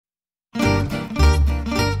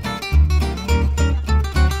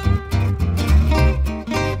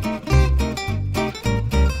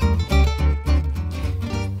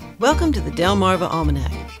Welcome to the Delmarva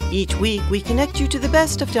Almanac. Each week, we connect you to the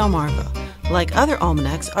best of Delmarva. Like other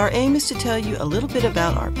almanacs, our aim is to tell you a little bit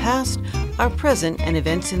about our past, our present, and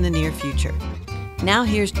events in the near future. Now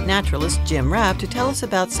here's naturalist Jim Rapp to tell us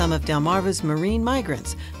about some of Delmarva's marine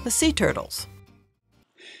migrants, the sea turtles.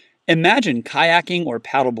 Imagine kayaking or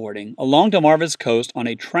paddleboarding along Delmarva's coast on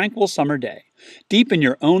a tranquil summer day, deep in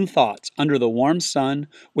your own thoughts under the warm sun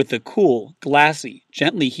with the cool, glassy,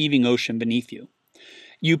 gently heaving ocean beneath you.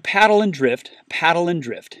 You paddle and drift,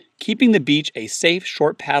 keeping the beach a safe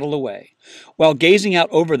short paddle away, while gazing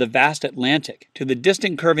out over the vast Atlantic to the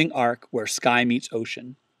distant curving arc where sky meets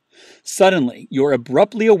ocean. Suddenly, you're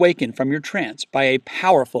abruptly awakened from your trance by a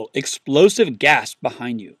powerful, explosive gasp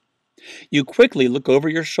behind you. You quickly look over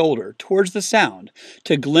your shoulder towards the sound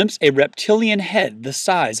to glimpse a reptilian head the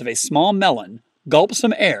size of a small melon gulp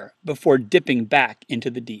some air before dipping back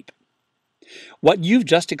into the deep. What you've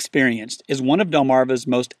just experienced is one of Delmarva's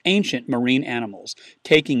most ancient marine animals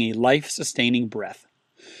taking a life-sustaining breath.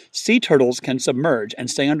 Sea turtles can submerge and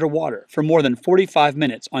stay underwater for more than 45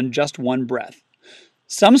 minutes on just one breath.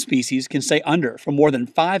 Some species can stay under for more than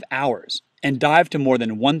 5 hours and dive to more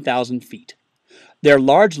than 1,000 feet. Their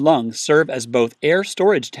large lungs serve as both air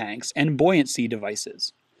storage tanks and buoyancy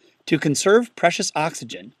devices. To conserve precious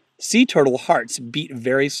oxygen, sea turtle hearts beat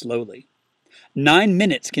very slowly. 9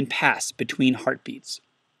 minutes can pass between heartbeats.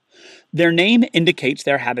 Their name indicates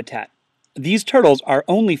their habitat. These turtles are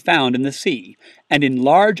only found in the sea and in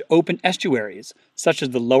large open estuaries such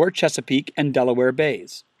as the lower Chesapeake and Delaware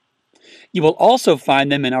bays. You will also find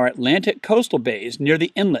them in our Atlantic coastal bays near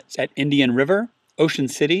the inlets at Indian River, Ocean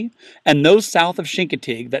City, and those south of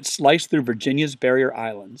Chincoteague that slice through Virginia's barrier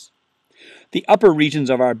islands. The upper regions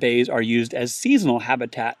of our bays are used as seasonal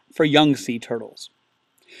habitat for young sea turtles.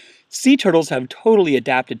 Sea turtles have totally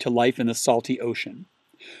adapted to life in the salty ocean.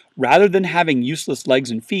 Rather than having useless legs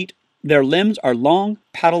and feet, their limbs are long,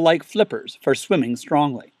 paddle-like flippers for swimming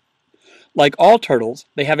strongly. Like all turtles,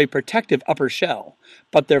 they have a protective upper shell,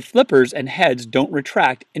 but their flippers and heads don't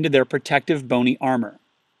retract into their protective bony armor.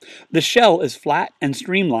 The shell is flat and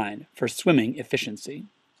streamlined for swimming efficiency.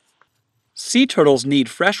 Sea turtles need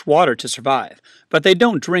fresh water to survive, but they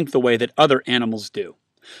don't drink the way that other animals do.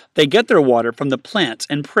 They get their water from the plants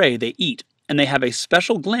and prey they eat, and they have a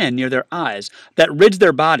special gland near their eyes that rids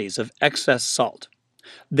their bodies of excess salt.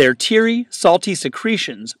 Their teary, salty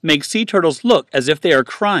secretions make sea turtles look as if they are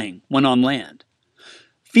crying when on land.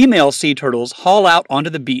 Female sea turtles haul out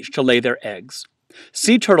onto the beach to lay their eggs.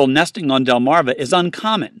 Sea turtle nesting on Delmarva is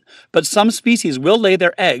uncommon, but some species will lay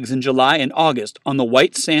their eggs in July and August on the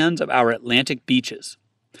white sands of our Atlantic beaches.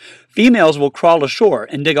 Females will crawl ashore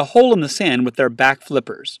and dig a hole in the sand with their back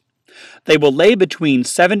flippers. They will lay between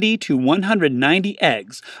 70 to 190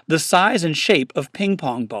 eggs, the size and shape of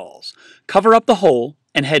ping-pong balls, cover up the hole,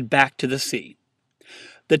 and head back to the sea.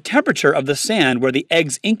 The temperature of the sand where the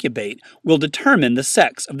eggs incubate will determine the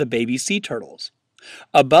sex of the baby sea turtles.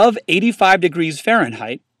 Above 85 degrees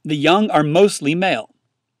Fahrenheit, the young are mostly male.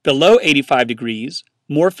 Below 85 degrees,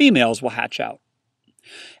 more females will hatch out.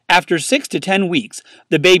 After 6 to 10 weeks,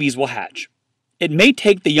 the babies will hatch. It may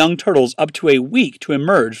take the young turtles up to a week to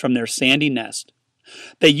emerge from their sandy nest.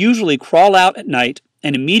 They usually crawl out at night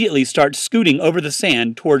and immediately start scooting over the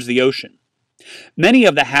sand towards the ocean. Many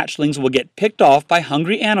of the hatchlings will get picked off by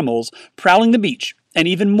hungry animals prowling the beach, and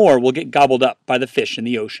even more will get gobbled up by the fish in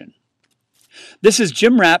the ocean. This is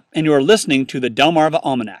Jim Rapp, and you are listening to the Delmarva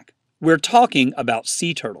Almanac. We're talking about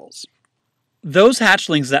sea turtles. Those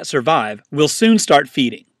hatchlings that survive will soon start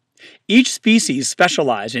feeding. Each species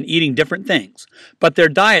specialize in eating different things, but their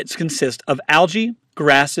diets consist of algae,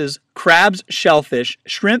 grasses, crabs, shellfish,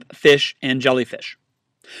 shrimp, fish, and jellyfish.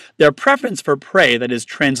 Their preference for prey that is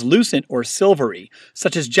translucent or silvery,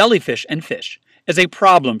 such as jellyfish and fish, is a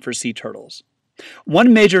problem for sea turtles.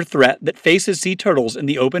 One major threat that faces sea turtles in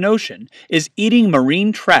the open ocean is eating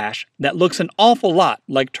marine trash that looks an awful lot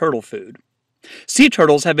like turtle food. Sea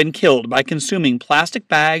turtles have been killed by consuming plastic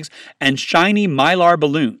bags and shiny mylar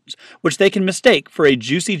balloons, which they can mistake for a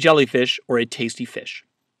juicy jellyfish or a tasty fish.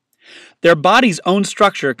 Their body's own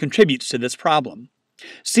structure contributes to this problem.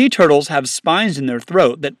 Sea turtles have spines in their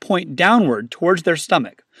throat that point downward towards their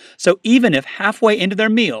stomach, so even if halfway into their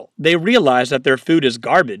meal they realize that their food is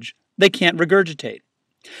garbage, they can't regurgitate.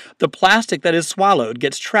 The plastic that is swallowed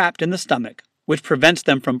gets trapped in the stomach, which prevents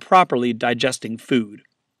them from properly digesting food.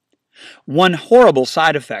 One horrible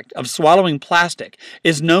side effect of swallowing plastic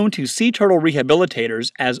is known to sea turtle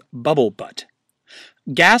rehabilitators as bubble butt.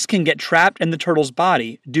 Gas can get trapped in the turtle's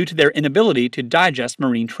body due to their inability to digest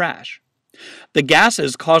marine trash. The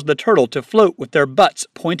gases cause the turtle to float with their butts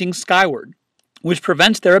pointing skyward. which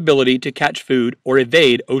prevents their ability to catch food or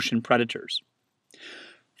evade ocean predators.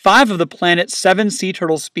 5 of the planet's 7 sea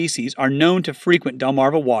turtle species are known to frequent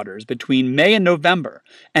Delmarva waters between May and November,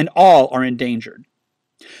 and all are endangered.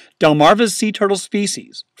 Delmarva's sea turtle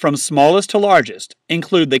species, from smallest to largest,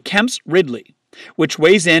 include the Kemp's Ridley, which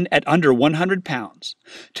weighs in at under 100 pounds,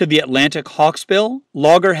 to the Atlantic hawksbill,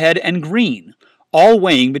 loggerhead, and green, all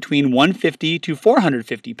weighing between 150 to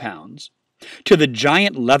 450 pounds, to the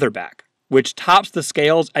giant leatherback, which tops the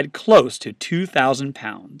scales at close to 2,000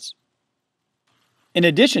 pounds. In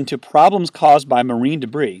addition to problems caused by marine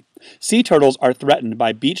debris, sea turtles are threatened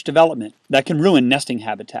by beach development that can ruin nesting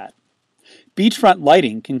habitat. Beachfront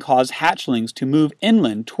lighting can cause hatchlings to move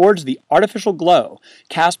inland towards the artificial glow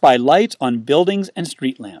cast by lights on buildings and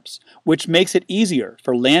street lamps, which makes it easier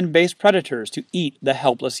for land-based predators to eat the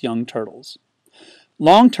helpless young turtles.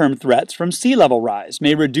 Long-term threats from sea level rise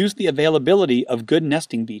may reduce the availability of good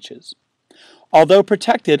nesting beaches. Although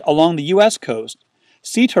protected along the U.S. coast,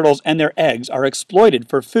 sea turtles and their eggs are exploited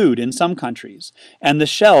for food in some countries, and the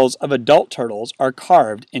shells of adult turtles are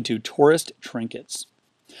carved into tourist trinkets.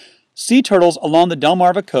 Sea turtles along the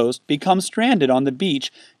Delmarva coast become stranded on the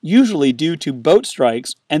beach, usually due to boat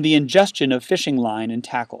strikes and the ingestion of fishing line and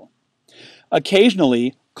tackle.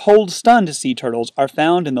 Occasionally, cold-stunned sea turtles are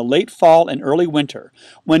found in the late fall and early winter,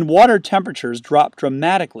 when water temperatures drop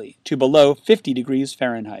dramatically to below 50 degrees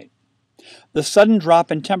Fahrenheit. The sudden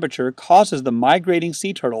drop in temperature causes the migrating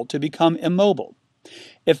sea turtle to become immobile.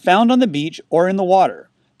 If found on the beach or in the water,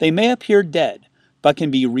 they may appear dead, but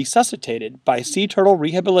can be resuscitated by sea turtle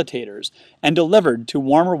rehabilitators and delivered to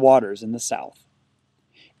warmer waters in the south.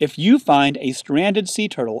 If you find a stranded sea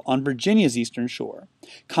turtle on Virginia's eastern shore,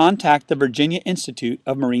 contact the Virginia Institute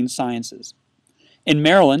of Marine Sciences. In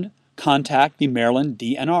Maryland, contact the Maryland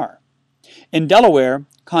DNR. In Delaware,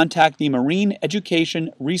 contact the Marine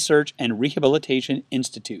Education, Research, and Rehabilitation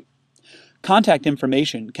Institute. Contact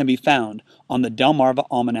information can be found on the Delmarva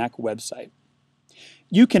Almanac website.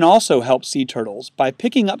 You can also help sea turtles by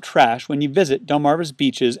picking up trash when you visit Delmarva's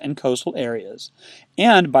beaches and coastal areas,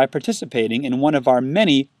 and by participating in one of our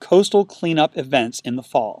many coastal cleanup events in the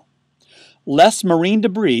fall. Less marine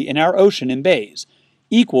debris in our ocean and bays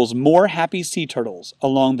equals more happy sea turtles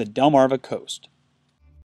along the Delmarva coast.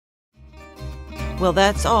 Well,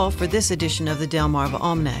 that's all for this edition of the Delmarva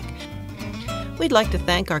Almanac. We'd like to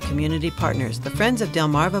thank our community partners, the Friends of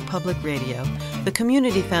Delmarva Public Radio, the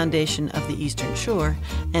Community Foundation of the Eastern Shore,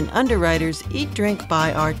 and underwriters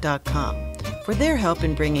EatDrinkBuyArt.com for their help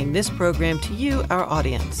in bringing this program to you, our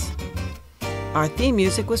audience. Our theme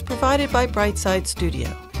music was provided by Brightside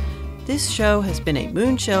Studio. This show has been a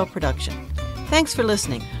Moonshell production. Thanks for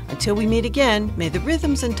listening. Until we meet again, may the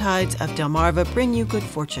rhythms and tides of Delmarva bring you good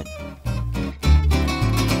fortune.